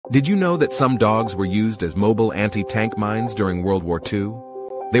Did you know that some dogs were used as mobile anti-tank mines during World War II?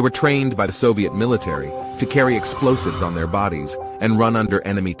 They were trained by the Soviet military to carry explosives on their bodies and run under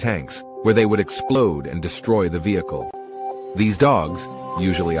enemy tanks, where they would explode and destroy the vehicle. These dogs,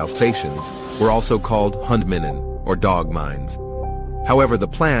 usually Alsatians, were also called Hundminnen, or dog mines. However, the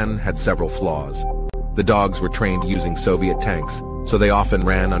plan had several flaws. The dogs were trained using Soviet tanks, so they often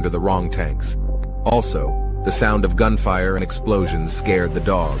ran under the wrong tanks. Also, the sound of gunfire and explosions scared the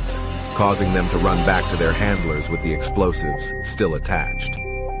dogs, causing them to run back to their handlers with the explosives still attached.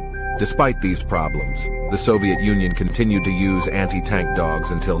 Despite these problems, the Soviet Union continued to use anti-tank dogs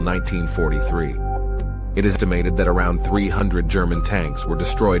until 1943. It is estimated that around 300 German tanks were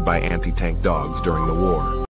destroyed by anti-tank dogs during the war.